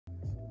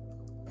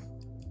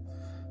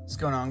What's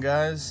going on,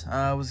 guys?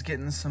 I was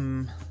getting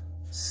some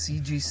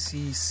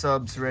CGC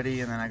subs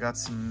ready and then I got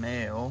some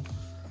mail.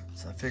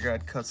 So I figured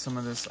I'd cut some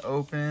of this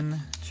open,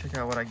 check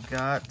out what I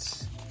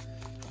got.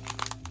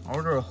 I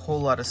order a whole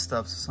lot of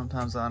stuff, so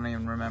sometimes I don't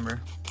even remember.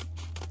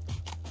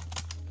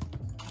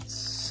 Let's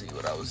see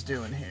what I was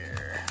doing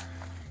here.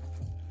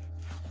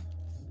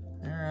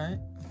 Alright,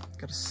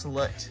 got a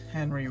select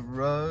Henry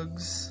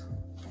Ruggs.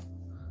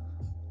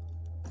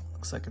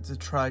 Looks like it's a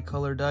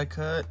tricolor die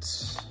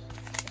cut.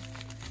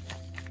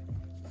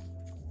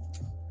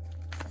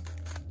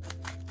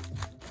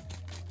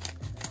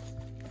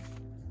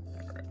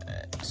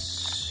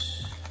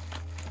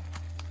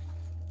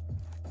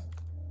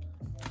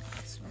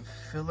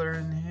 Filler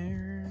in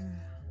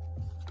here,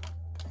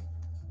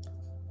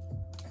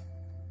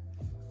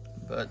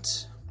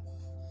 but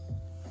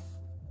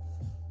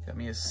got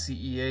me a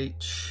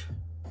CEH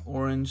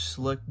orange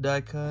select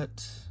die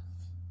cut.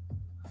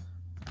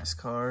 Nice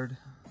card.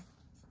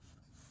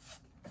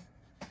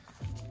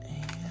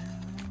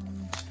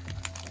 And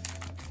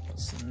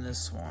what's in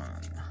this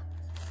one?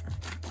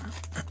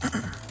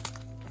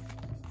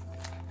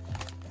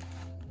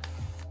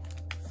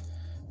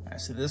 Alright,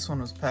 so this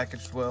one was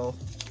packaged well.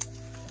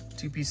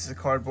 2 pieces of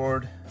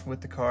cardboard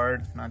with the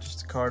card, not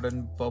just a card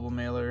and bubble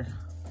mailer.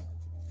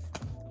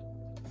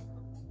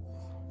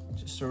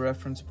 Just a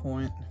reference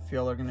point if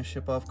y'all are gonna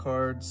ship off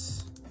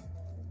cards.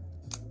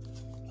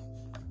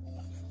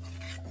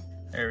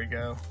 There we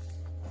go.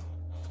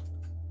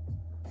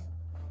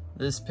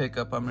 This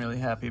pickup I'm really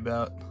happy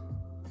about.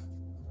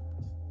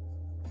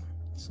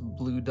 Some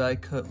blue die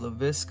cut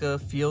LaVisca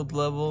field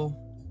level.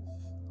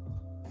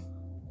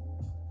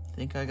 I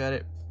think I got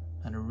it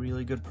at a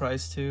really good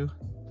price too.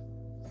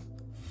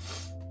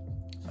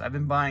 I've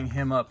been buying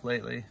him up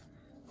lately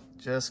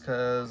just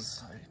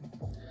because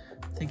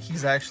I think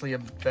he's actually a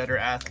better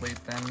athlete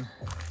than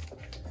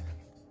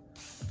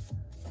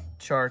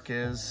Chark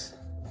is.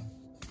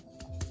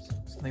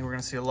 So I think we're going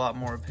to see a lot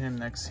more of him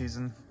next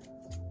season.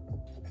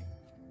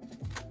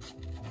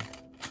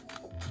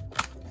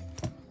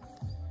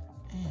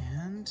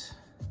 And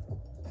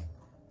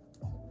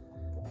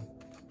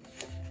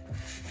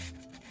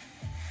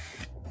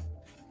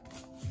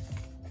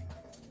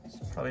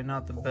probably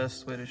not the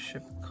best way to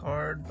ship a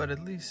card, but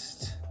at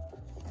least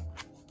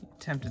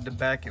attempted to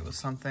back it with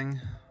something.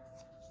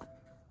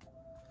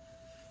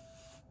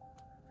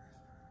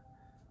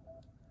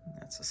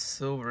 That's a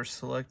silver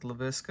select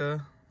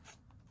LaVisca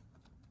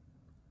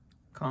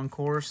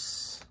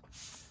Concourse.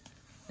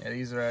 Yeah,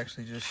 these are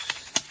actually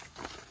just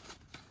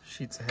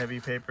sheets of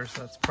heavy paper,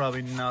 so that's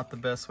probably not the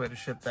best way to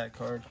ship that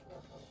card.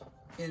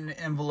 In an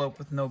envelope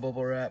with no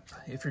bubble wrap.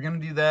 If you're gonna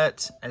do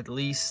that, at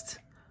least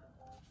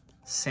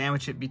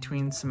sandwich it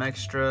between some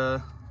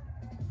extra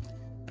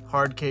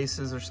hard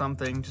cases or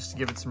something just to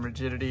give it some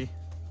rigidity,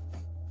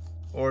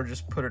 or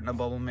just put it in a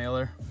bubble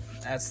mailer.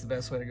 That's the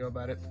best way to go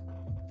about it.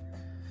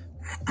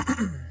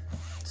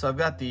 So I've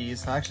got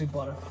these. I actually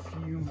bought a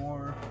few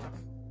more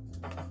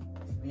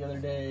the other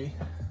day.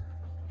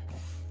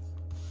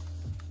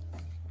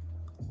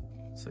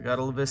 So I got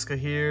a LaVisca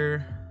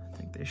here. I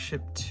think they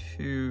shipped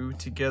 2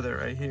 together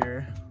right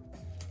here.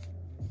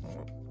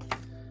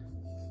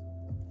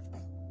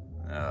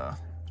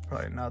 It's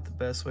probably not the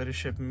best way to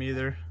ship them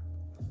either.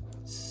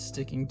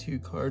 Sticking 2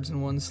 cards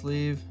in one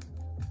sleeve.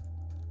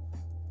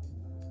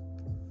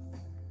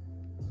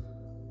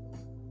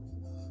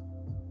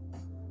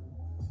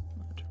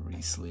 I have to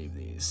re-sleeve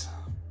these.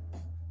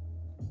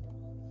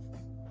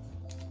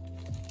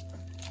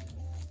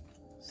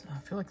 So I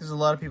feel like there's a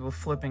lot of people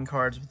flipping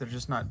cards, but they're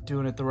just not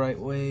doing it the right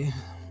way.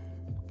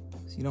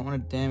 So you don't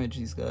want to damage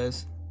these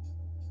guys,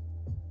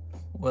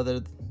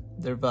 whether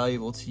they're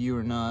valuable to you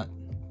or not.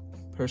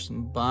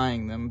 Person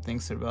buying them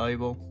thinks they're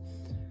valuable.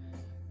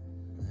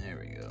 There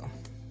we go.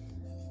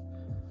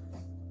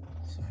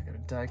 So I got a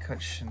die cut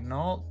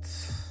Chenault.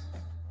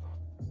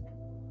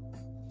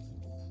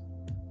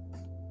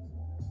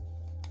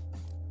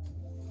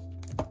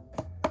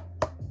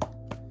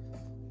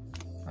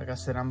 Like I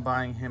said, I'm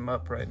buying him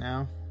up right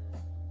now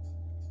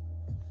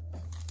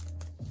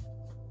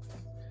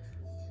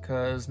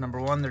because number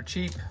 1, they're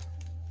cheap,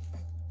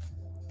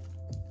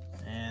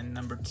 and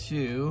number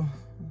 2,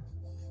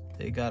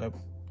 they got a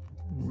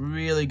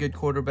really good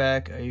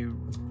quarterback, a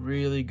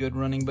really good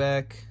running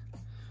back,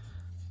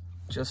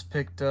 just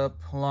picked up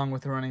along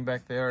with the running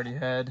back they already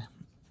had.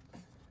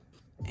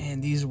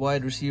 And these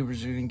wide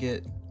receivers are going to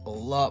get a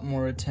lot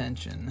more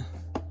attention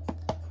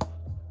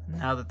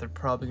now that they're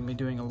probably going to be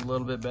doing a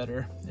little bit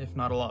better, if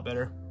not a lot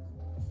better.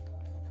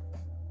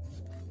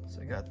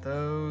 So I got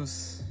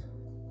those.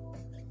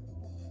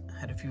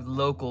 Had a few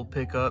local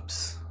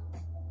pickups.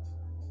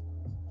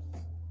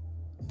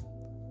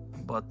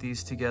 Bought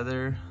these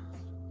together.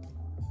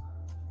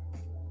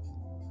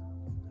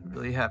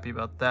 Really happy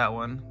about that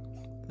one.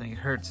 I think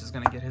Hurts is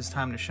gonna get his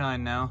time to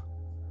shine now.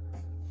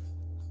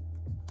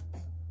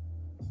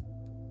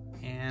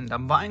 And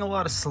I'm buying a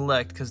lot of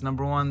Select because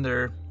number 1,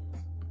 they're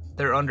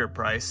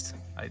underpriced,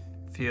 I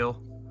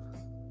feel.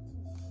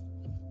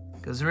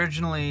 Because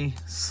originally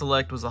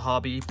Select was a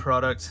hobby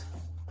product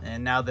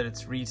And now that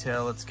it's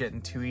retail, it's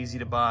getting too easy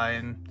to buy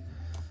and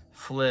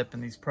flip,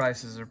 and these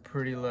prices are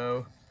pretty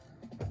low.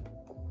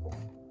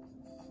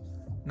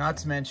 Not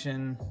to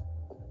mention,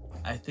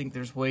 I think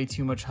there's way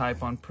too much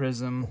hype on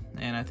Prism,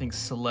 and I think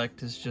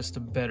Select is just a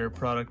better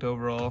product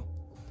overall.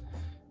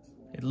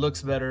 It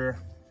looks better,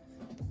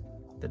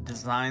 the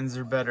designs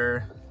are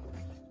better.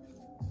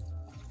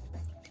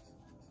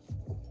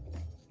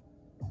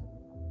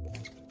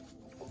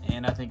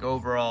 And I think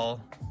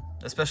overall,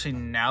 especially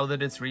now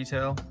that it's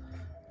retail,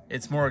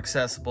 it's more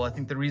accessible. I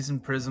think the reason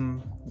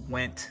Prism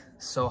went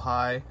so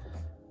high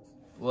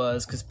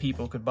was because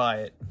people could buy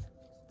it.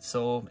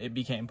 So it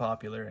became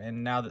popular.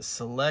 And now that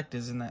Select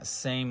is in that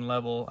same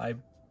level,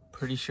 I'm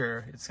pretty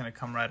sure it's gonna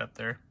come right up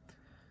there.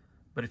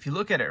 But if you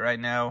look at it right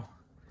now,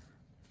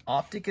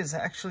 Optic is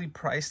actually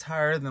priced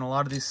higher than a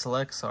lot of these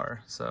Selects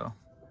are. So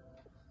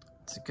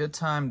it's a good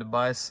time to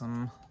buy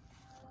some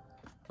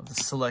of the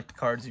Select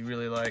cards you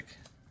really like.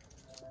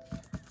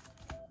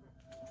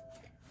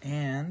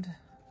 And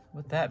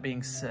with that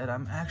being said,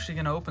 I'm actually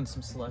gonna open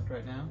some Select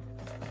right now.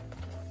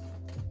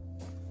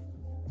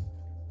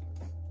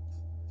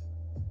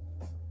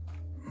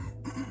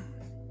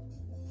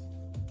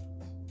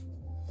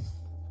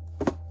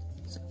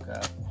 So I've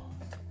got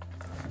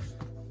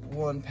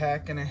one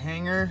pack and a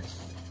hanger.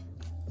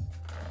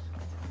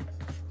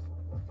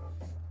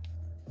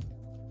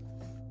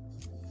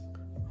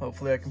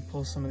 Hopefully I can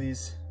pull some of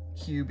these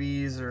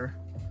QBs or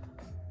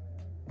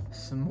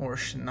some more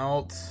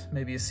Chenault,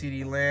 maybe a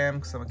CD Lamb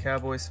because I'm a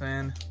Cowboys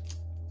fan.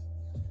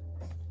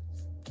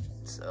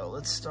 So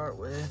let's start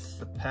with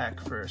the pack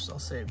first. I'll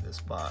save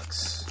this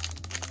box.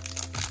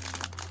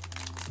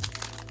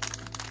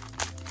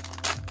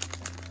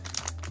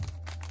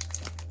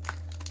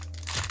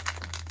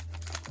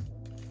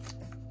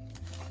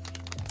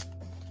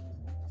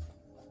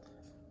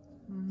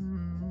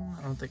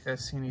 I don't think I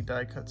see any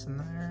die cuts in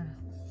there.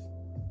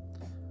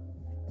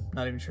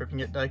 Not even sure if I can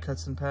get die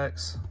cuts in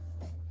packs.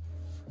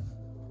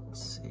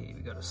 Let's see,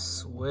 we got a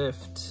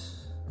Swift.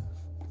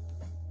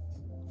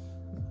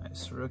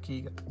 Nice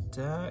rookie, got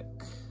Dak.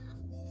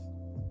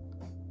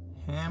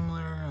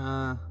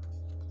 Hamler,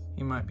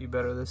 he might be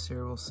better this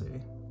year, we'll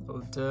see.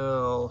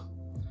 Odell,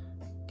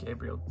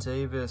 Gabriel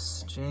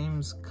Davis,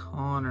 James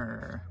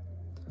Conner,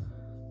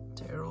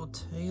 Darrell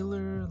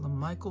Taylor,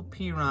 LaMichael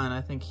Pirine. I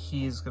think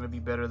he's gonna be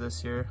better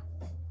this year.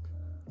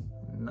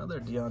 Another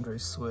DeAndre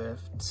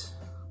Swift.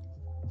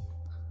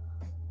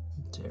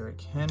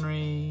 Derrick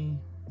Henry,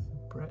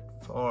 Brett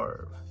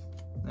Favre.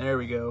 There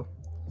we go.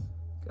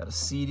 Got a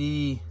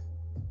CD.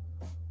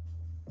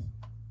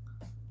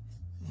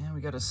 And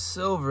we got a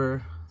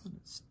silver.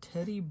 It's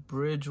Teddy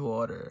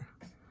Bridgewater.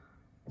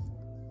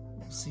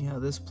 We'll see how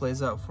this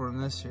plays out for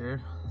him this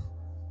year.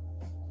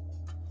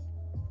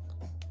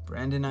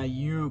 Brandon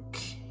Ayuk.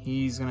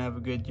 He's going to have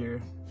a good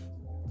year.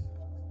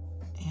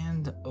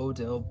 And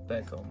Odell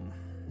Beckham.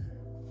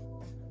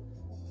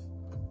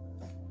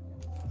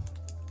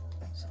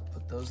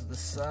 Those to the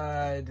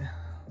side.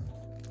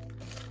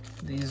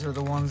 These are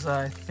the ones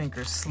I think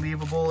are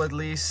sleevable at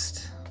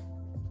least.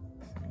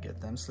 Let me get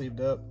them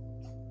sleeved up.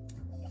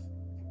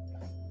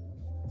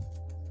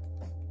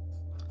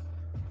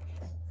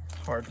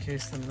 Hard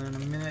case them in a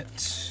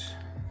minute.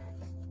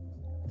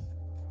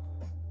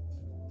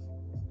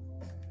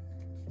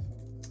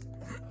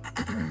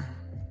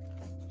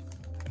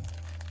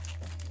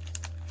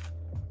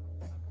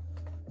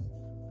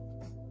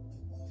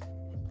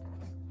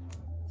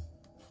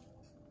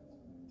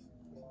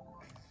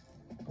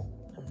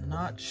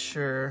 Not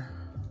sure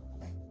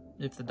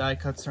if the die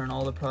cuts are in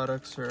all the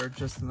products or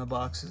just in the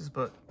boxes,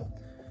 but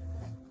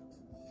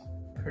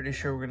pretty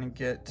sure we're gonna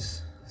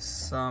get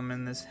some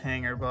in this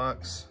hanger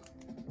box.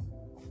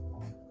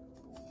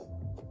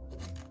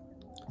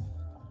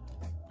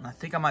 And I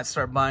think I might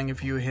start buying a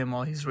few of him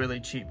while he's really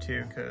cheap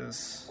too,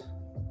 because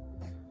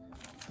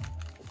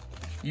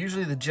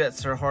usually the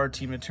Jets are a hard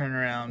team to turn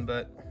around,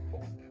 but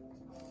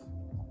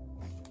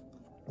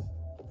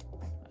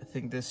I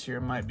think this year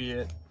might be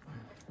it.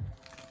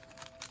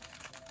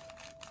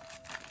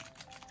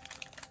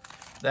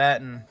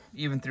 That, and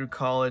even through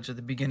college at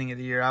the beginning of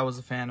the year, I was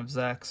a fan of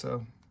Zach,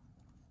 so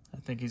I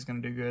think he's gonna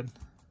do good.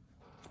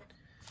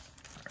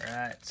 All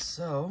right,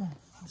 so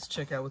let's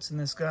check out what's in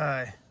this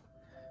guy.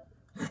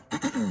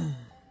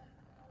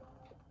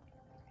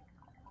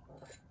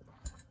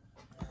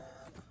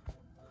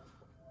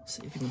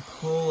 See if you can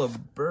pull a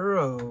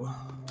Burrow.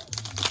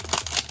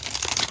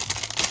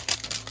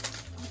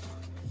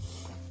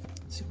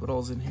 Let's see what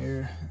all's in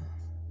here.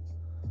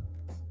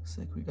 Looks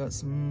like we got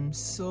some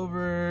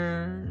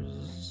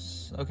silvers.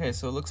 Okay,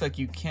 so it looks like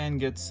you can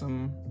get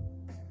some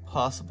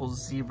possible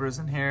zebras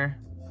in here.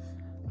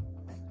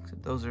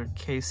 Those are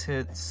case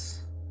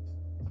hits.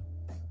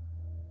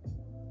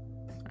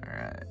 All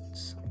right,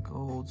 some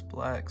golds,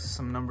 blacks,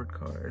 some numbered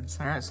cards.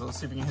 All right, so let's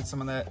see if we can hit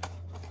some of that.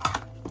 All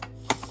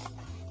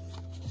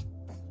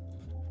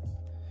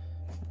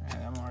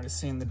right, I'm already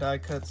seeing the die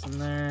cuts in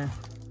there.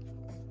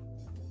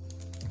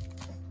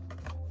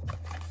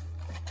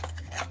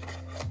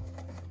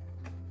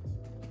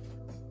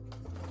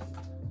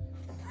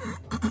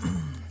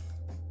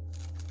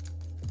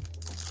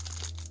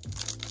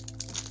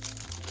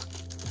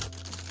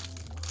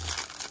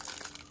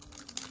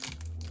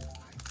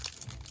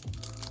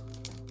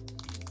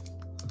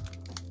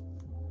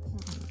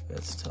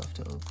 That's tough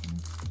to open.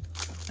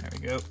 There we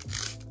go.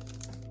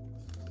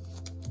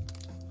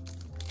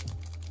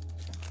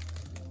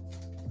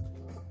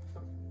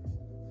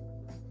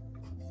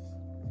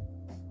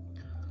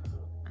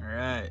 All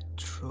right,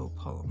 Troy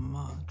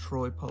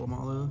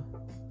Polamalu,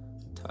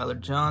 Tyler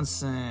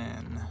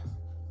Johnson.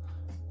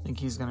 I think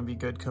he's gonna be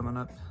good coming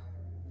up.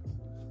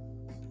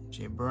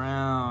 Jay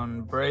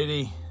Brown,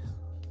 Brady.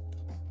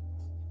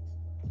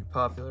 You're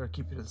popular,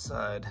 keep it to the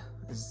side.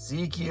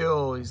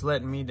 Ezekiel, he's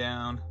letting me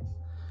down.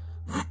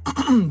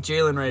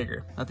 Jalen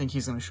Reagor, I think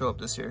he's gonna show up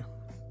this year.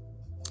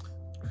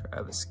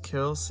 Travis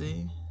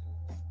Kelce.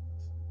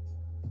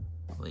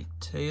 Blake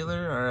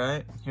Taylor, all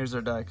right. Here's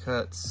our die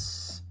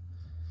cuts.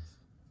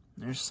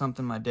 There's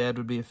something my dad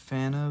would be a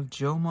fan of.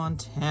 Joe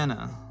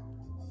Montana.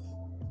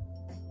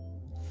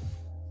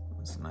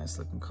 That's a nice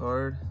looking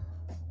card.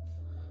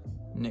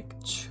 Nick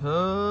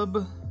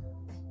Chubb.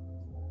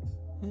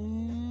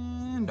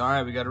 And all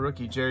right, we got a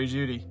rookie, Jerry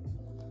Jeudy.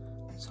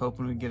 I was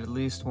hoping we'd get at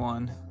least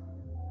one.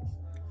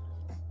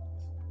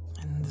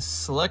 And the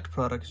select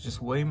product is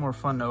just way more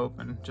fun to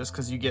open just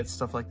because you get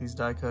stuff like these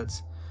die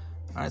cuts.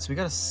 All right, so we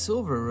got a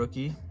silver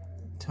rookie,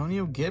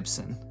 Antonio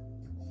Gibson.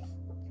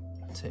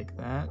 Take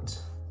that.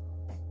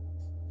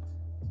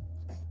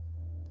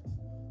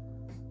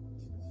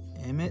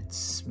 Emmitt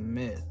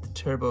Smith,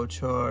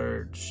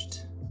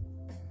 turbocharged.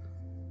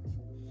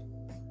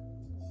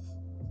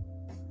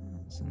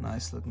 It's a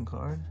nice looking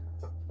card.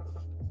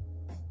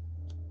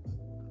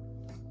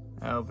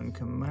 Alvin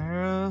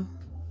Kamara.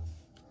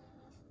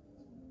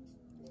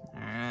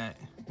 Alright,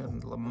 got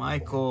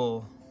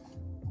LaMichael.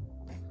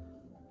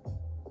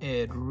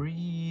 Ed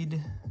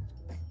Reed.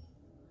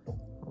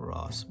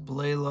 Ross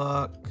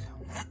Blaylock.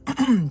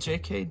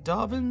 J.K.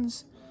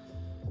 Dobbins.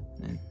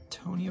 And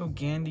Antonio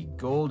Gandy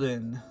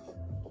Golden.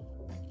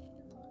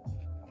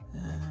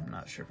 I'm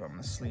not sure if I'm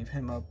going to sleeve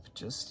him up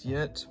just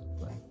yet,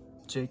 but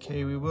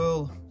JK we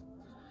will.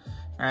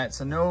 All right,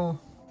 so no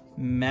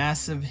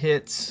massive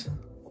hits.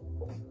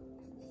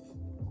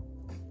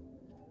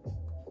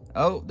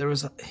 Oh, there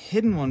was a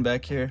hidden one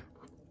back here.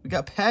 We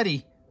got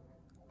Patty.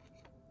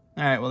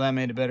 All right, well, that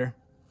made it better.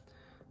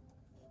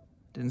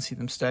 Didn't see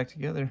them stacked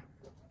together.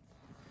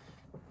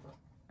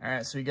 All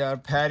right, so we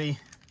got Patty.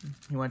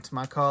 He went to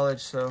my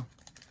college, so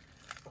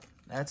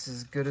that's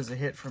as good as a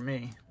hit for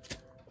me.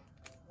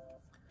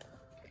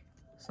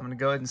 So I'm going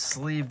to go ahead and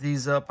sleeve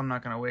these up. I'm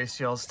not going to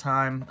waste y'all's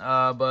time,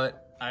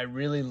 but I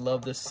really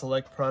love this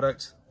select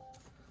product.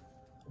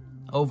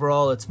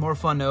 Overall, it's more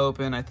fun to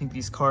open. I think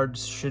these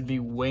cards should be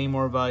way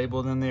more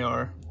valuable than they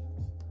are.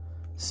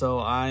 So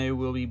I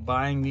will be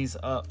buying these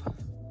up,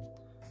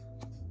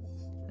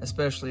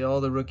 especially all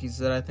the rookies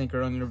that I think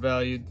are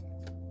undervalued.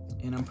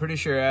 And I'm pretty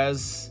sure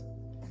as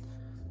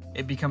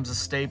it becomes a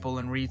staple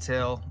in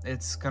retail,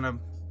 it's going to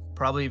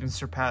probably even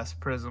surpass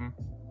Prism.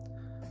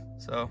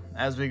 So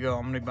as we go,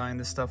 I'm going to be buying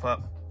this stuff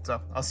up. So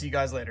I'll see you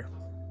guys later.